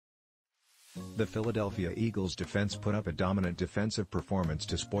The Philadelphia Eagles defense put up a dominant defensive performance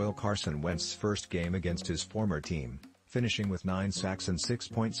to spoil Carson Wentz's first game against his former team, finishing with 9 sacks and 6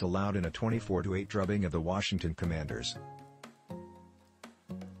 points allowed in a 24-8 drubbing of the Washington Commanders.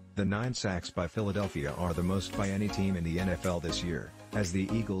 The 9 sacks by Philadelphia are the most by any team in the NFL this year, as the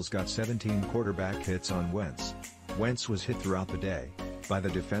Eagles got 17 quarterback hits on Wentz. Wentz was hit throughout the day, by the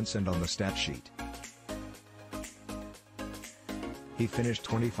defense and on the stat sheet. He finished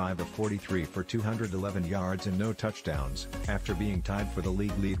 25 of 43 for 211 yards and no touchdowns, after being tied for the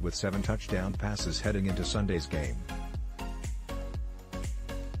league lead with 7 touchdown passes heading into Sunday's game.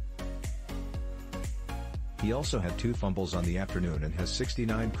 He also had 2 fumbles on the afternoon and has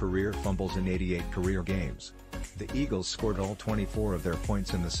 69 career fumbles in 88 career games. The Eagles scored all 24 of their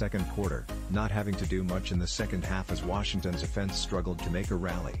points in the second quarter, not having to do much in the second half as Washington's offense struggled to make a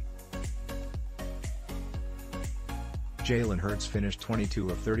rally. Jalen Hurts finished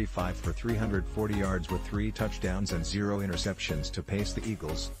 22 of 35 for 340 yards with 3 touchdowns and 0 interceptions to pace the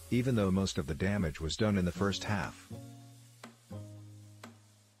Eagles, even though most of the damage was done in the first half.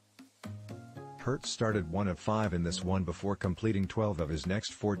 Hurts started 1 of 5 in this one before completing 12 of his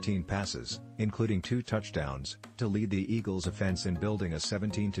next 14 passes, including 2 touchdowns, to lead the Eagles' offense in building a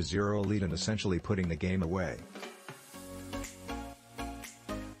 17-0 lead and essentially putting the game away.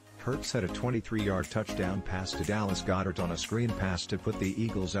 Hurts had a 23-yard touchdown pass to Dallas Goedert on a screen pass to put the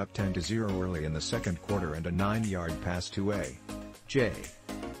Eagles up 10-0 early in the second quarter and a 9-yard pass to A.J.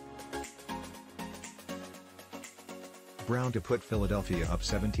 Brown to put Philadelphia up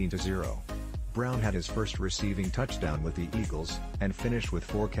 17-0. Brown had his first receiving touchdown with the Eagles, and finished with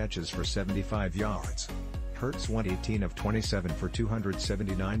 4 catches for 75 yards. Hurts went 18 of 27 for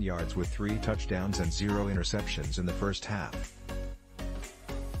 279 yards with 3 touchdowns and 0 interceptions in the first half.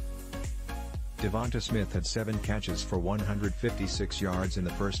 DeVonta Smith had 7 catches for 156 yards in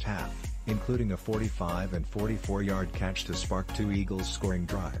the first half, including a 45 and 44-yard catch to spark 2 Eagles scoring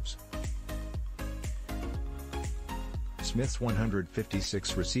drives. Smith's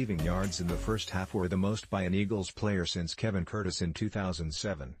 156 receiving yards in the first half were the most by an Eagles player since Kevin Curtis in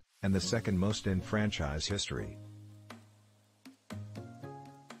 2007, and the second most in franchise history.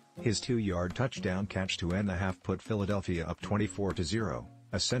 His 2-yard touchdown catch to end the half put Philadelphia up 24-0,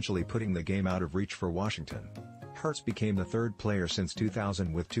 essentially putting the game out of reach for Washington. Hurts became the 3rd player since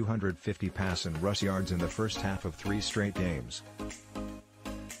 2000 with 250 pass and rush yards in the first half of 3 straight games.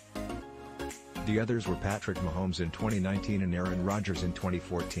 The others were Patrick Mahomes in 2019 and Aaron Rodgers in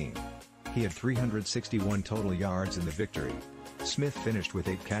 2014. He had 361 total yards in the victory. Smith finished with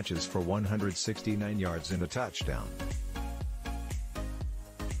 8 catches for 169 yards and a touchdown.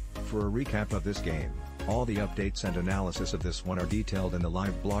 For a recap of this game, all the updates and analysis of this one are detailed in the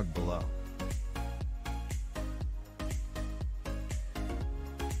live blog below.